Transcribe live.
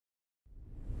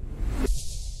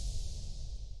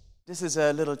This is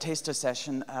a little taster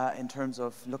session in terms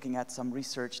of looking at some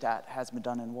research that has been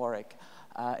done in Warwick,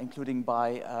 including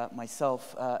by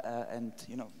myself, and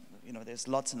there's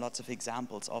lots and lots of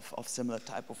examples of similar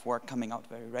type of work coming out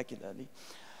very regularly.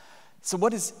 So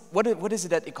what is it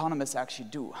that economists actually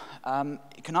do?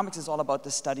 Economics is all about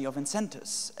the study of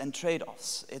incentives and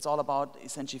trade-offs. It's all about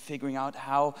essentially figuring out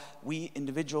how we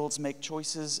individuals make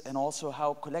choices and also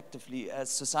how collectively as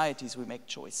societies we make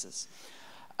choices.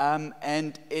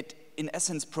 And it, in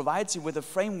essence, provides you with a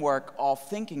framework of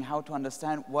thinking how to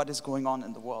understand what is going on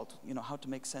in the world, how to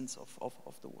make sense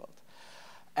of the world.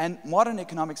 And modern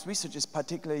economics research is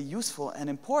particularly useful and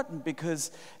important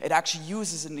because it actually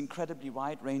uses an incredibly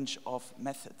wide range of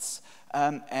methods.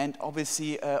 And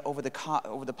obviously, over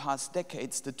the past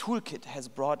decades, the toolkit has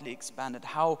broadly expanded.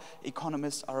 How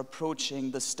economists are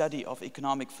approaching the study of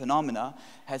economic phenomena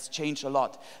has changed a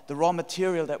lot. The raw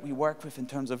material that we work with in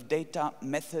terms of data,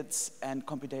 methods, and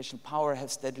computational power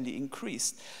have steadily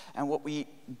increased. And what we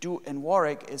do in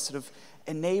Warwick is sort of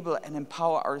enable and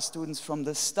empower our students from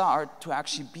the start to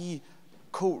actually be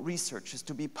co-researchers,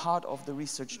 to be part of the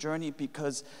research journey,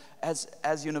 because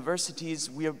as universities,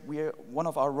 one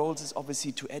of our roles is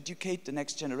obviously to educate the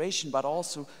next generation, but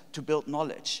also to build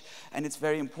knowledge. And it's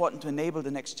very important to enable the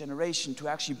next generation to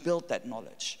actually build that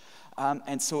knowledge.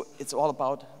 And so it's all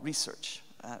about research.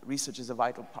 Research is a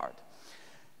vital part.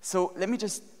 So let me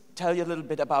just tell you a little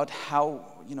bit about how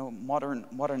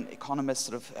modern economists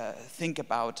sort of think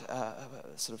about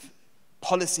sort of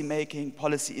policy making,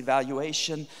 policy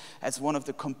evaluation as one of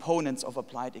the components of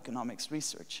applied economics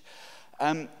research.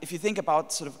 If you think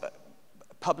about sort of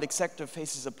public sector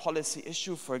faces a policy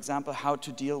issue, for example, how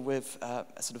to deal with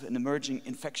sort of an emerging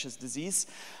infectious disease,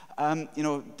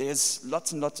 there's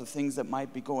lots and lots of things that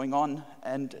might be going on,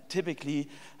 and typically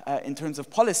in terms of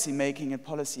policy making and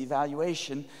policy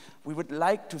evaluation, we would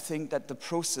like to think that the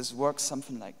process works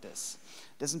something like this.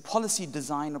 There's a policy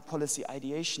design or policy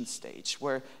ideation stage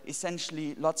where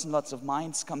essentially lots and lots of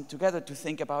minds come together to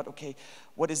think about, okay,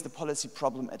 what is the policy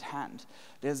problem at hand?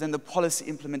 There's then the policy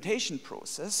implementation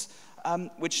process,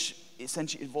 which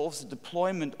essentially involves the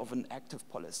deployment of an active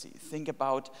policy. Think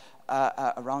about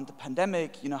around the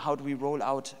pandemic, how do we roll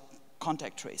out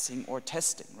contact tracing or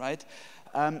testing, right?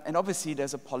 And obviously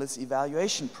there's a policy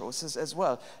evaluation process as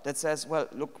well that says, well,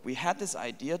 look, we had this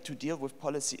idea to deal with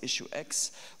policy issue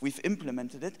X, we've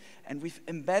implemented it, and we've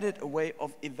embedded a way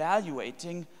of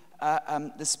evaluating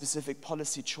the specific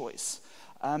policy choice.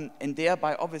 And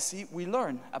thereby, obviously, we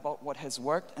learn about what has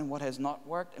worked and what has not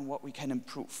worked and what we can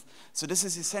improve. So this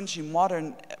is essentially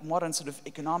modern sort of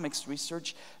economics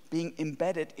research being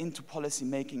embedded into policy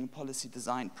making and policy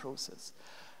design process.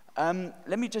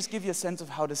 Let me just give you a sense of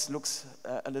how this looks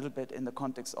a little bit in the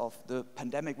context of the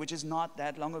pandemic, which is not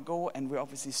that long ago, and we're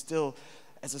obviously still,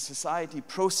 as a society,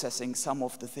 processing some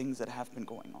of the things that have been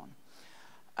going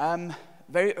on.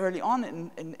 Very early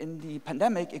on in the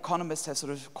pandemic, economists have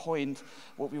sort of coined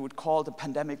what we would call the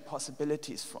pandemic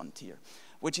possibilities frontier,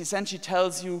 which essentially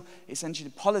tells you,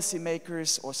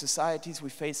 policymakers or societies, we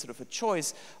face sort of a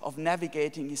choice of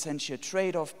navigating essentially a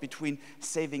trade-off between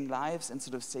saving lives and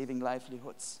sort of saving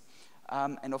livelihoods.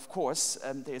 And of course,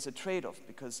 there's a trade-off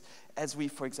because as we,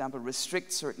 for example,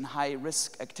 restrict certain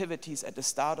high-risk activities at the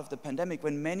start of the pandemic,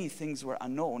 when many things were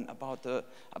unknown about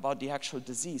the actual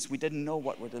disease, we didn't know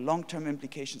what were the long-term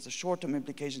implications, the short-term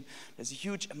implications. There's a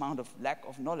huge amount of lack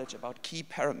of knowledge about key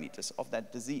parameters of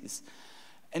that disease.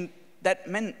 And that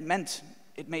meant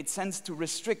it made sense to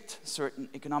restrict certain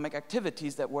economic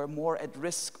activities that were more at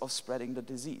risk of spreading the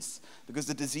disease, because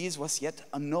the disease was yet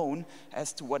unknown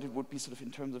as to what it would be sort of in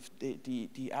terms of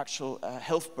the actual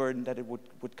health burden that it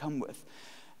would come with.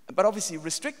 But obviously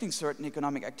restricting certain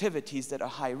economic activities that are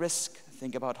high risk,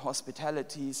 think about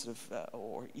hospitality sort of,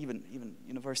 or even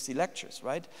university lectures,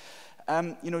 right?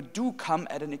 Do come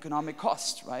at an economic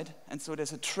cost, right? And so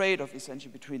there's a trade-off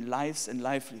essentially between lives and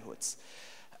livelihoods.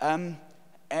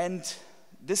 And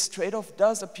this trade-off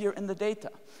does appear in the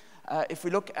data. If we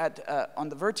look at, on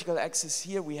the vertical axis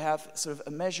here, we have sort of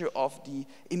a measure of the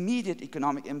immediate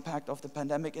economic impact of the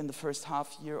pandemic in the first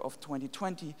half year of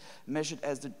 2020, measured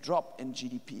as the drop in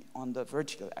GDP on the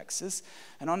vertical axis.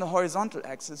 And on the horizontal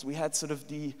axis, we had sort of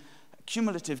the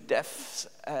cumulative deaths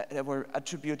that were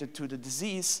attributed to the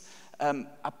disease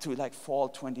up to like fall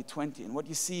 2020. And what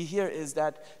you see here is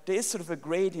that there is sort of a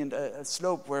gradient, a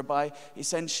slope, whereby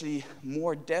essentially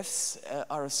more deaths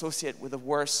are associated with a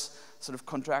worse sort of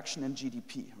contraction in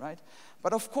GDP, right?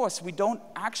 But of course, we don't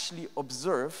actually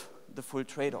observe the full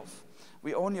trade-off.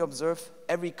 We only observe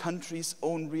every country's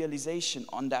own realization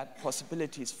on that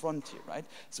possibilities frontier, right?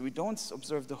 So we don't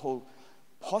observe the whole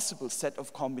possible set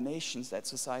of combinations that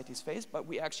societies face, but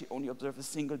we actually only observe a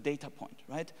single data point,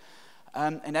 right?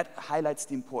 And that highlights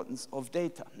the importance of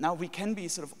data. Now, we can be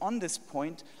sort of on this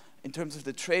point, in terms of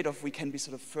the trade-off, we can be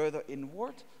sort of further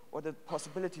inward, or the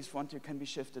possibilities frontier can be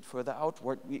shifted further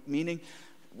outward, meaning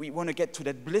we want to get to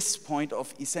that bliss point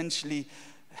of essentially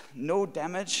no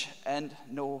damage and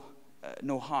no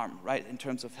harm, right, in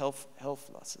terms of health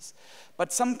losses.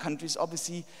 But some countries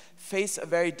obviously face a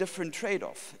very different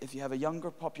trade-off. If you have a younger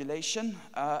population,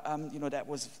 that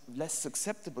was less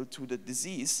susceptible to the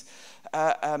disease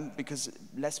because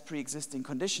less pre-existing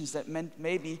conditions, that meant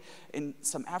maybe in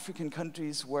some African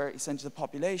countries where essentially the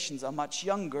populations are much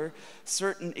younger,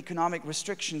 certain economic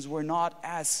restrictions were not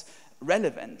as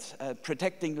relevant.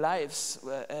 Protecting lives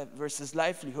versus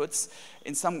livelihoods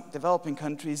in some developing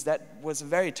countries, that was a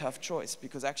very tough choice,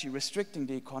 because actually restricting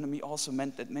the economy also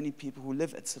meant that many people who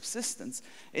live at subsistence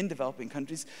in developing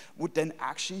countries would then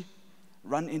actually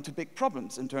run into big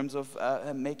problems in terms of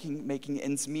making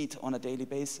ends meet on a daily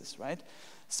basis, right?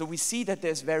 So we see that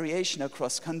there's variation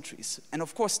across countries. And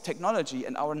of course, technology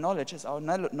and our knowledge, as our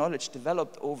knowledge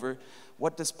developed over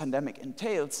what this pandemic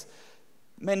entails,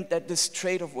 meant that this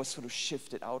trade-off was sort of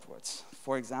shifted outwards.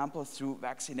 For example, through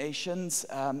vaccinations,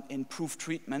 improved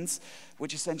treatments,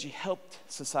 which essentially helped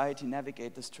society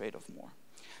navigate this trade-off more.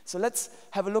 So let's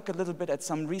have a look a little bit at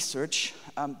some research,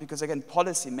 because again,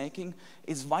 policy making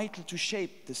is vital to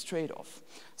shape this trade-off.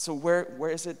 So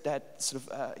where is it that sort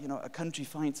of a country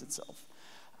finds itself?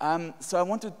 So I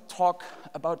want to talk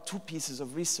about two pieces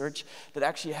of research that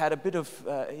actually had a bit of,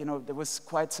 there was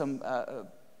quite some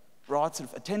broad sort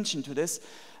of attention to this,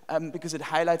 because it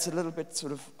highlights a little bit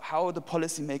sort of how the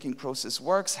policy-making process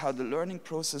works, how the learning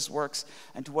process works,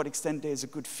 and to what extent there's a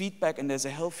good feedback and there's a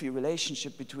healthy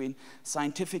relationship between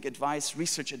scientific advice,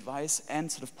 research advice, and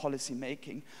sort of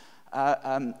policy-making,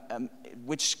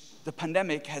 which the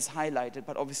pandemic has highlighted,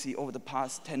 but obviously over the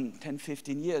past 10,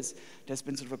 15 years, there's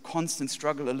been sort of a constant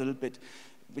struggle a little bit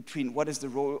between what is the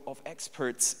role of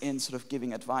experts in sort of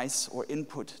giving advice or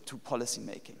input to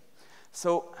policy-making.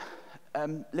 So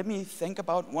let me think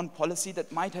about one policy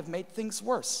that might have made things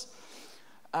worse.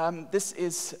 This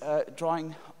is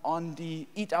drawing on the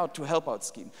Eat Out to Help Out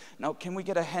scheme. Now, can we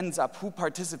get a hands up who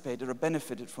participated or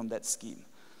benefited from that scheme?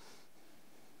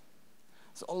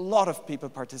 So a lot of people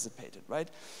participated, right?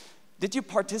 Did you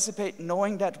participate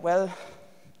knowing that, well,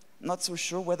 not so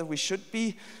sure whether we should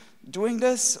be doing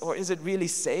this, or is it really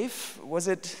safe? Was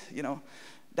it,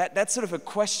 that's sort of a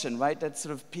question, right, that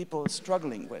sort of people are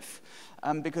struggling with.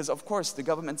 Because, of course, the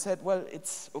government said, well,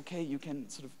 it's okay, you can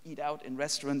sort of eat out in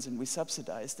restaurants and we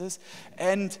subsidize this.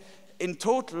 And in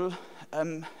total,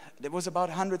 there was about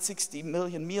 160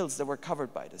 million meals that were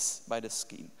covered by this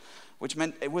scheme, which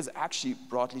meant it was actually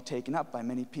broadly taken up by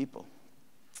many people.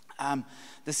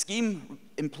 The scheme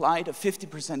implied a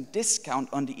 50% discount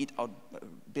on the eat out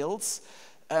bills,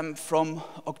 from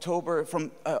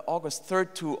August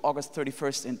 3rd to August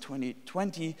 31st in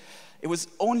 2020. It was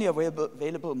only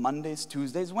available Mondays,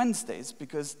 Tuesdays, Wednesdays,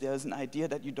 because there's an idea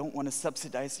that you don't want to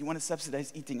subsidize, you want to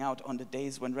subsidize eating out on the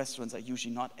days when restaurants are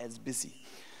usually not as busy.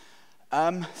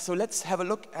 So let's have a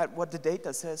look at what the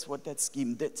data says, what that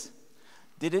scheme did.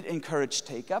 Did it encourage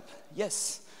take-up?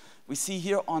 Yes. We see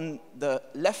here on the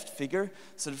left figure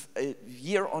sort of a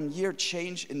year-on-year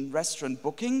change in restaurant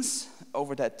bookings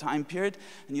over that time period.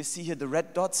 And you see here the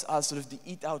red dots are sort of the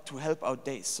eat out to help out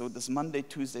days. So this Monday,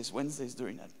 Tuesdays, Wednesdays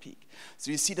during that peak.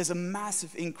 So you see there's a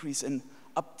massive increase in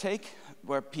uptake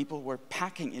where people were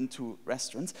packing into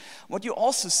restaurants. What you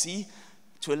also see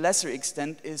to a lesser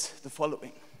extent is the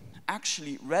following.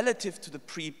 Actually, relative to the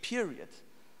pre-period,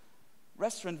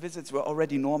 restaurant visits were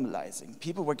already normalizing.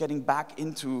 People were getting back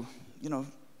into,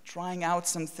 trying out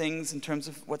some things in terms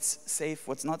of what's safe,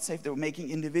 what's not safe. They were making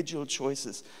individual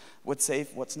choices, what's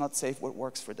safe, what's not safe, what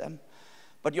works for them.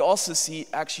 But you also see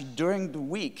actually during the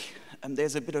week,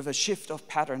 there's a bit of a shift of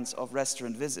patterns of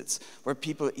restaurant visits, where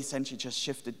people essentially just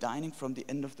shifted dining from the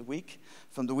end of the week,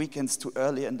 from the weekends to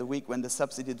earlier in the week when the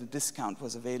subsidy, the discount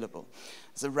was available.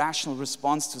 It's a rational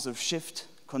response to sort of shift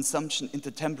consumption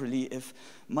intertemporally if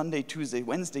Monday, Tuesday,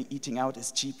 Wednesday eating out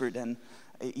is cheaper than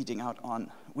eating out on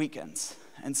weekends.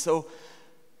 And so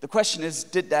the question is,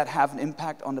 did that have an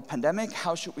impact on the pandemic?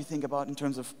 How should we think about in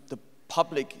terms of the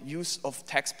public use of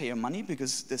taxpayer money?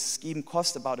 Because this scheme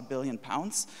cost about £1 billion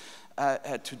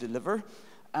to deliver.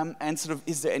 And sort of,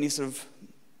 is there any sort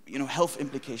of health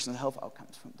implications, health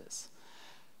outcomes from this?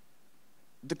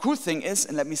 The cool thing is,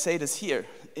 and let me say this here,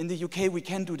 in the UK we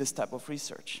can do this type of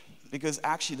research, because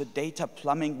actually the data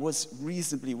plumbing was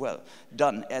reasonably well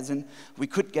done, as in we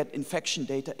could get infection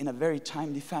data in a very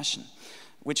timely fashion,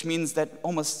 which means that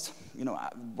almost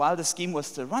while the scheme was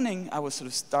still running, I was sort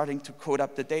of starting to code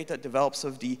up the data, develop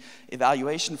sort of the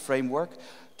evaluation framework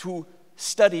to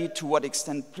study to what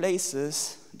extent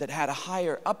places that had a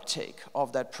higher uptake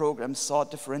of that program saw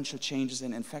differential changes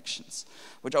in infections,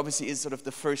 which obviously is sort of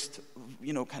the first,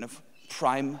 kind of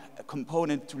prime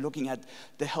component to looking at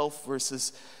the health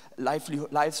versus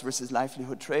lives versus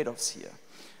livelihood trade-offs here.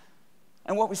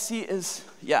 And what we see is,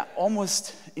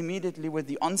 almost immediately with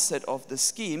the onset of the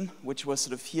scheme, which was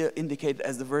sort of here indicated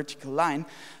as the vertical line,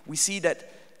 we see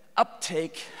that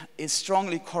uptake is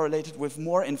strongly correlated with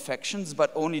more infections,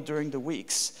 but only during the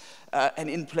weeks, and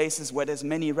in places where there's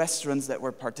many restaurants that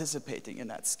were participating in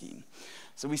that scheme.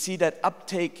 So we see that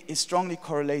uptake is strongly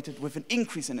correlated with an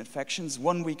increase in infections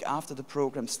 1 week after the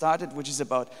program started, which is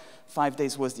about 5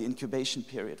 days was the incubation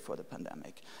period for the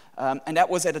pandemic. And that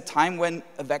was at a time when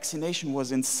a vaccination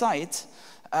was in sight,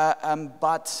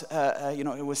 but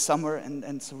it was summer,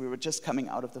 and so we were just coming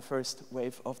out of the first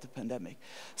wave of the pandemic.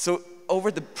 So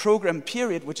over the program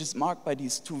period, which is marked by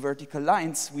these two vertical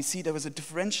lines, we see there was a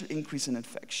differential increase in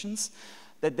infections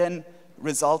that then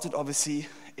resulted, obviously,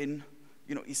 in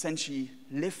essentially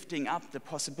lifting up the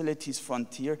possibilities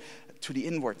frontier to the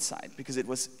inward side, because it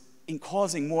was in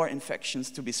causing more infections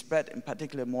to be spread, in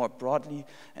particular more broadly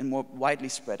and more widely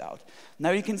spread out.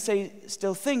 Now you can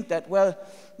still think that, well,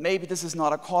 maybe this is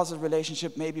not a causal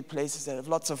relationship, maybe places that have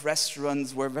lots of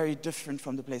restaurants were very different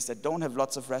from the places that don't have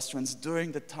lots of restaurants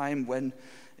during the time when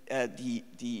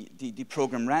the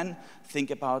program ran. Think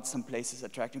about some places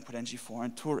attracting potentially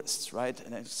foreign tourists, right?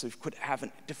 And so it could have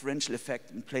a differential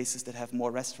effect in places that have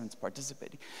more restaurants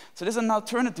participating. So there's an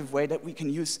alternative way that we can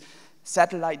use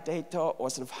satellite data or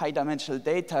sort of high-dimensional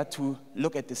data to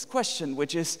look at this question,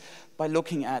 which is by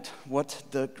looking at what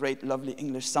the great, lovely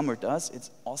English summer does.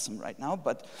 It's awesome right now,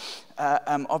 but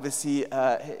obviously,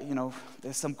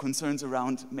 there's some concerns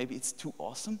around maybe it's too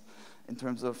awesome in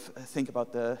terms of think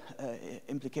about the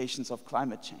implications of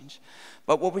climate change.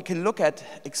 But what we can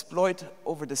exploit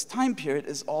over this time period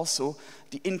is also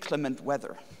the inclement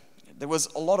weather. There was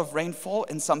a lot of rainfall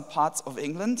in some parts of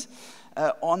England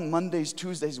on Mondays,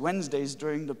 Tuesdays, Wednesdays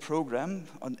during the program,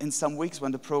 in some weeks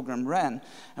when the program ran.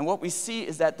 And what we see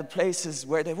is that the places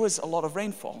where there was a lot of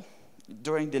rainfall,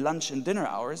 during the lunch and dinner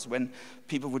hours, when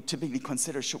people would typically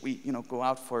consider, should we go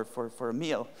out for a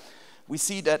meal, we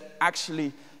see that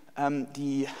actually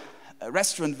the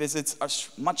restaurant visits are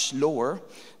much lower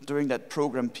during that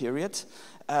program period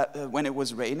when it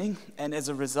was raining. And as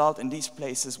a result, in these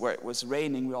places where it was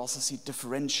raining, we also see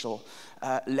differential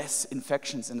less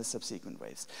infections in the subsequent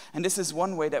waves. And this is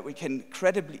one way that we can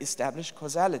credibly establish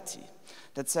causality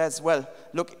that says, well,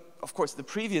 look, of course, the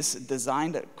previous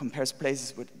design that compares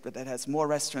places that has more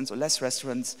restaurants or less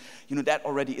restaurants, that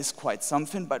already is quite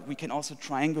something, but we can also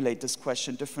triangulate this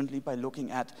question differently by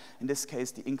looking at, in this case,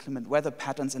 the inclement weather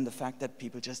patterns and the fact that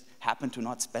people just happen to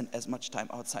not spend as much time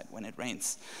outside when it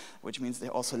rains, which means they're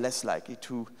also less likely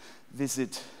to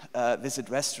visit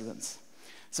restaurants.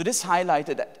 So this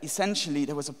highlighted that essentially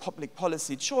there was a public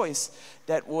policy choice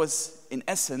that was, in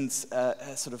essence,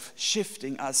 sort of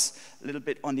shifting us a little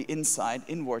bit on the inside,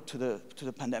 inward to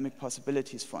the pandemic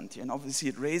possibilities frontier. And obviously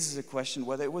it raises a question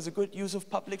whether it was a good use of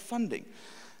public funding,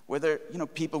 whether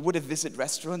people would have visited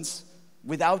restaurants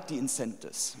without the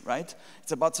incentives, right?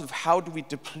 It's about sort of how do we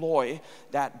deploy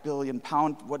that £1 billion?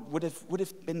 What would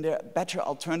have been there better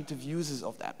alternative uses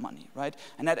of that money, right?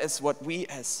 And that is what we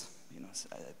as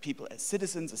people, as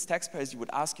citizens, as taxpayers, you would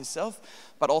ask yourself,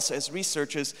 but also as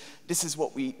researchers, this is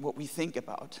what we think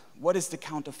about. What is the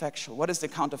counterfactual? What is the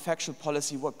counterfactual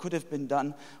policy? What could have been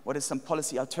done? What is some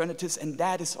policy alternatives? And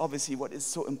that is obviously what is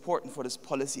so important for this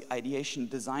policy ideation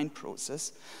design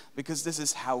process, because this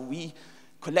is how we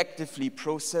collectively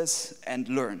process and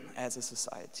learn as a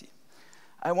society.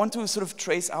 I want to sort of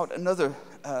trace out another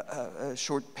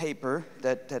short paper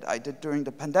that I did during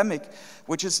the pandemic,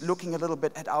 which is looking a little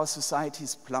bit at our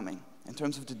society's plumbing in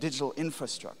terms of the digital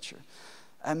infrastructure.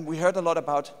 And we heard a lot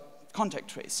about contact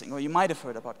tracing, or you might have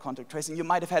heard about contact tracing. You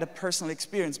might have had a personal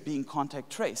experience being contact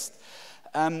traced.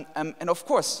 And of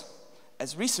course,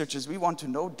 as researchers, we want to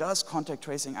know, does contact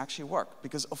tracing actually work?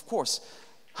 Because of course,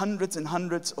 hundreds and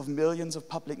hundreds of millions of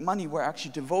public money were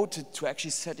actually devoted to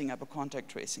actually setting up a contact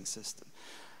tracing system.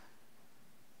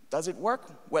 Does it work?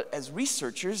 Well, as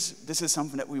researchers, this is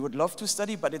something that we would love to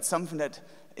study, but it's something that,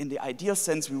 in the ideal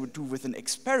sense, we would do with an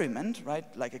experiment, right?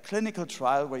 Like a clinical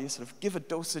trial where you sort of give a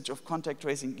dosage of contact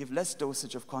tracing, give less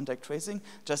dosage of contact tracing,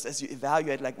 just as you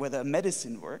evaluate like whether a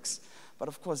medicine works. But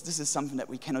of course, this is something that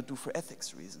we cannot do for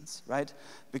ethics reasons, right?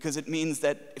 Because it means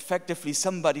that effectively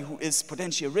somebody who is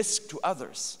potentially a risk to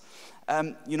others,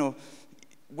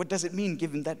 what does it mean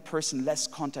giving that person less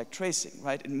contact tracing,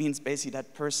 right? It means basically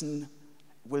that person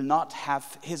will not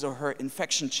have his or her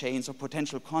infection chains or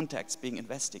potential contacts being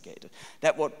investigated.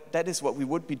 That is what we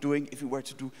would be doing if we were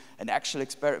to do an actual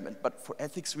experiment, but for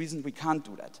ethics reasons we can't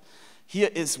do that. Here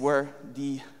is where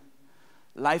the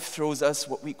life throws us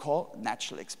what we call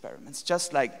natural experiments.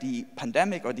 Just like the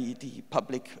pandemic or the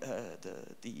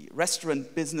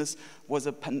restaurant business was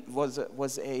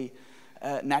a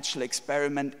natural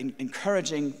experiment in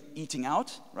encouraging eating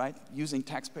out, right? Using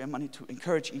taxpayer money to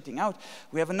encourage eating out.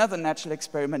 We have another natural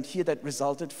experiment here that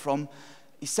resulted from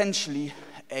essentially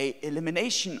an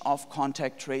elimination of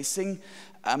contact tracing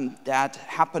that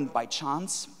happened by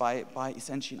chance, by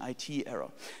essentially an IT error.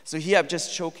 So here I've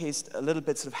just showcased a little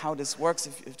bit sort of how this works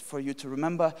for you to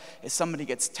remember. If somebody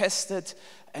gets tested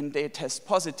and they test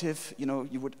positive, you know,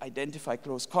 you would identify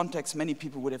close contacts. Many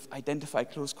people would have identified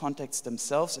close contacts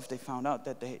themselves if they found out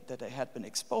that they had been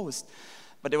exposed.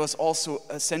 But there was also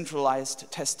a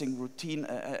centralized testing routine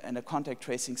and a contact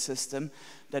tracing system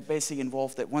that basically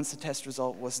involved that once the test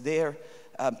result was there,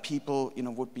 people, you know,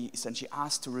 would be essentially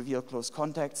asked to reveal close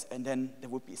contacts, and then there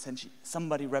would be essentially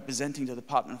somebody representing the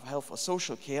Department of Health or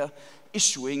Social Care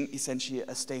issuing essentially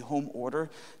a stay-home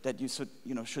order that you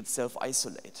should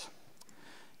self-isolate.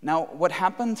 Now, what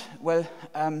happened? Well,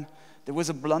 there was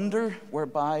a blunder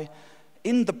whereby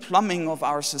in the plumbing of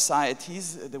our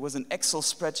societies, there was an Excel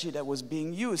spreadsheet that was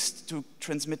being used to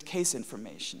transmit case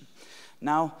information.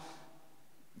 Now,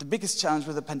 the biggest challenge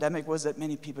with the pandemic was that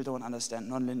many people don't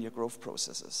understand nonlinear growth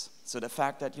processes. So the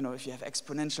fact that, you know, if you have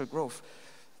exponential growth,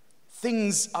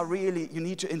 things are really, you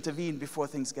need to intervene before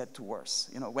things get too worse.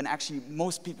 You know, when actually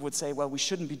most people would say, well, we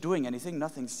shouldn't be doing anything,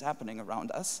 nothing's happening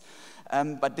around us.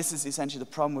 But this is essentially the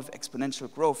problem with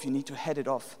exponential growth. You need to head it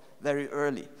off very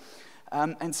early.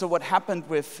 And so what happened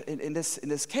in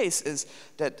this case is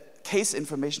that case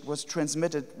information was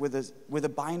transmitted with a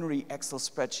binary Excel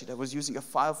spreadsheet that was using a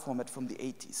file format from the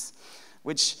 80s,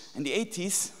 which in the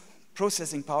 80s,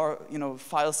 processing power, you know,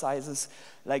 file sizes,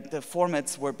 like the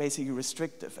formats were basically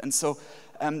restrictive. And so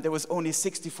there was only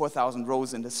 64,000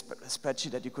 rows in the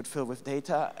spreadsheet that you could fill with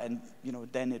data, and, you know,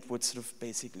 then it would sort of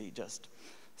basically just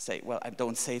say, well, I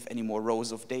don't save any more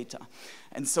rows of data.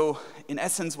 And so, in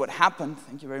essence, what happened,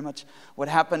 thank you very much, what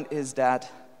happened is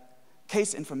that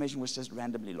case information was just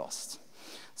randomly lost.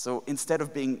 So instead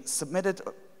of being submitted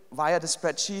via the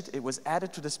spreadsheet, it was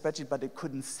added to the spreadsheet, but it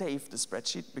couldn't save the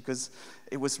spreadsheet because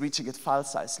it was reaching its file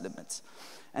size limits.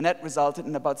 And that resulted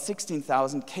in about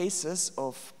 16,000 cases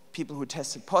of people who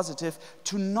tested positive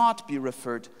to not be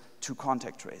referred to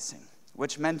contact tracing,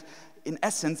 which meant, in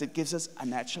essence, it gives us a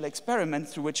natural experiment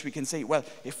through which we can say, well,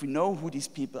 if we know who these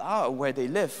people are or where they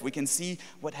live, we can see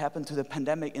what happened to the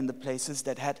pandemic in the places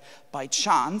that had, by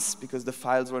chance, because the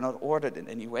files were not ordered in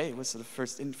any way, it was sort of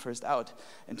first in, first out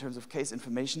in terms of case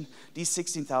information, these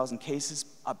 16,000 cases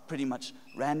are pretty much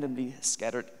randomly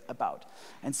scattered about.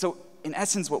 And so, in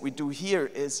essence, what we do here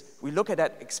is we look at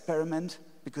that experiment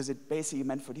because it basically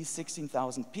meant for these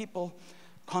 16,000 people,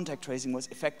 contact tracing was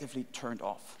effectively turned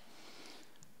off.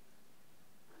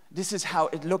 This is how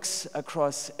it looks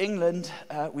across England.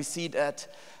 We see that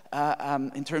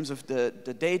in terms of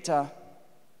the data,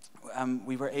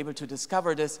 we were able to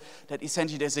discover this, that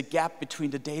essentially there's a gap between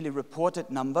the daily reported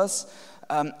numbers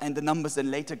and the numbers that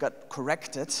later got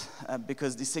corrected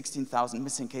because the 16,000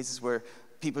 missing cases where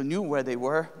people knew where they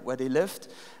were, where they lived.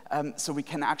 So we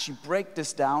can actually break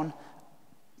this down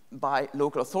by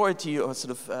local authority or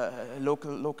sort of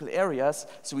local areas.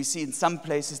 So we see in some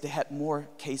places they had more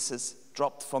cases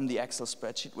dropped from the Excel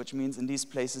spreadsheet, which means in these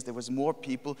places there was more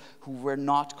people who were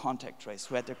not contact traced,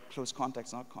 who had their close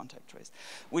contacts not contact traced.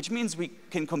 Which means we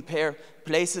can compare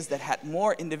places that had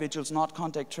more individuals not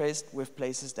contact traced with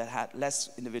places that had less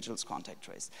individuals contact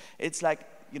traced. It's like,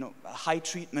 you know, a high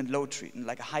treatment, low treatment,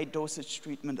 like a high dosage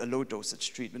treatment, a low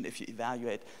dosage treatment if you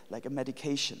evaluate like a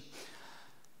medication.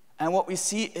 And what we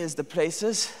see is the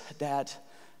places that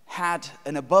had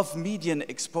an above median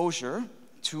exposure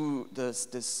to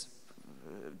this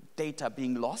data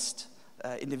being lost,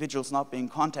 individuals not being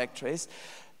contact traced,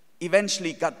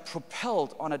 eventually got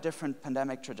propelled on a different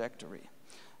pandemic trajectory.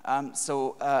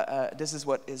 This is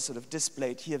what is sort of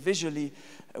displayed here visually.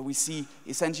 We see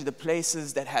essentially the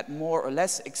places that had more or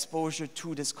less exposure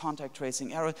to this contact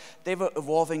tracing error. They were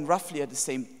evolving roughly at the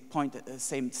same point, at the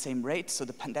same rate. So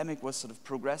the pandemic was sort of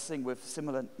progressing with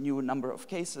similar new number of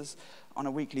cases on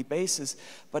a weekly basis.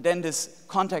 But then this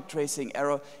contact tracing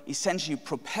error essentially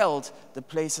propelled the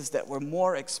places that were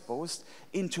more exposed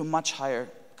into a much higher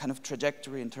kind of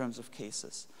trajectory in terms of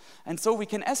cases. And so we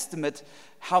can estimate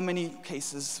how many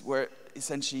cases were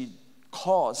essentially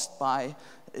caused by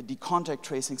the contact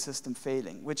tracing system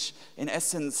failing, which in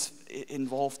essence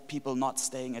involved people not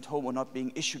staying at home or not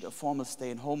being issued a formal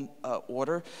stay-at-home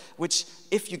order, which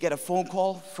if you get a phone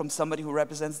call from somebody who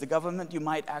represents the government, you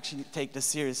might actually take this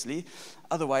seriously.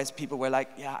 Otherwise, people were like,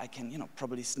 yeah, I can,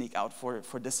 probably sneak out for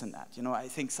this and that. I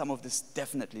think some of this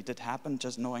definitely did happen,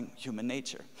 just knowing human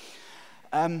nature.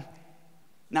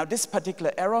 Now, this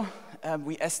particular error,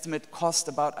 we estimate cost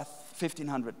about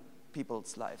 1,500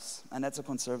 people's lives, and that's a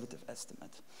conservative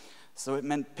estimate. So it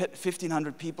meant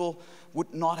 1,500 people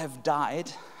would not have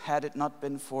died had it not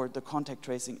been for the contact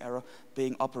tracing error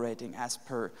being operating as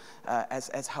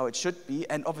how it should be.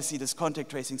 And obviously, this contact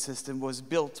tracing system was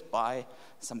built by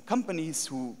some companies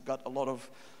who got a lot of,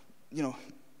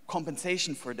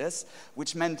 compensation for this,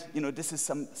 which meant, this is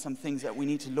some things that we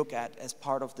need to look at as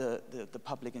part of the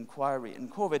public inquiry in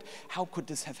COVID. How could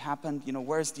this have happened?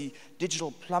 Where's the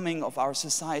digital plumbing of our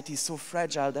society so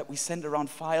fragile that we send around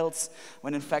files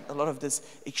when in fact a lot of this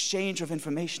exchange of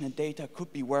information and data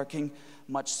could be working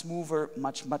much smoother,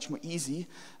 much more easy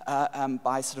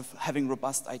by sort of having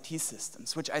robust IT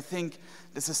systems, which I think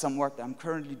this is some work that I'm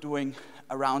currently doing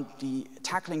around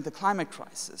tackling the climate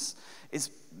crisis is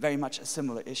very much a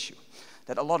similar issue.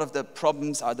 That a lot of the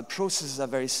problems are the processes are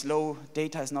very slow,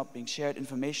 data is not being shared,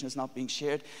 information is not being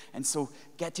shared, and so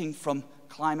getting from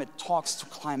climate talks to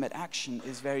climate action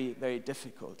is very, very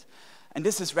difficult. And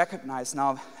this is recognized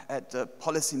now at the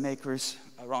policymakers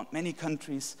around many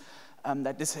countries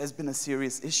that this has been a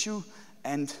serious issue,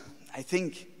 and I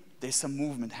think there's some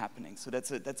movement happening, so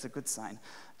that's a good sign.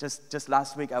 Just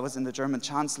last week, I was in the German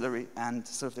Chancellery, and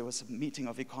sort of there was a meeting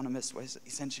of economists where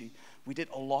essentially we did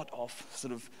a lot of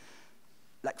sort of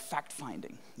like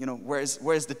fact-finding.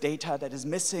 Where's the data that is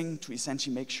missing to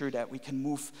essentially make sure that we can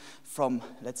move from,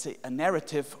 let's say, a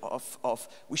narrative of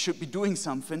we should be doing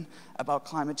something about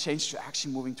climate change to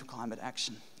actually moving to climate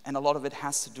action. And a lot of it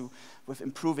has to do with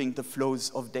improving the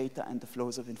flows of data and the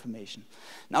flows of information.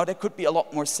 Now, there could be a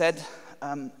lot more said.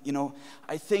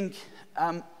 I think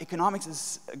economics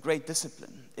is a great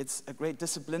discipline. It's a great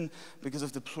discipline because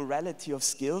of the plurality of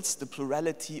skills, the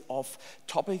plurality of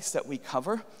topics that we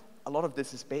cover. A lot of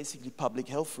this is basically public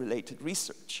health-related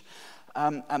research.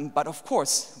 But of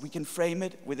course, we can frame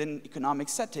it within economic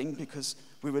setting because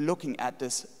we were looking at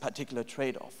this particular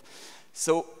trade-off.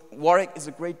 So Warwick is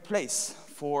a great place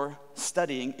for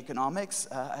studying economics.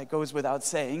 It goes without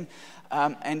saying.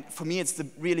 And for me, it's the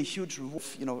really huge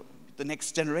reward, the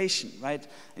next generation, right?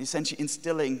 And essentially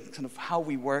instilling kind of how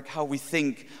we work, how we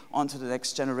think onto the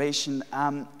next generation.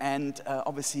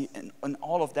 Obviously, in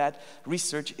all of that,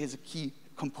 research is a key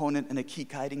component and a key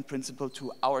guiding principle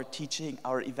to our teaching,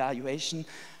 our evaluation,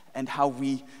 and how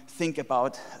we think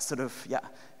about sort of,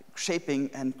 shaping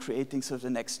and creating sort of the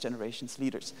next generation's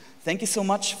leaders. Thank you so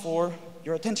much for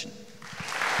your attention.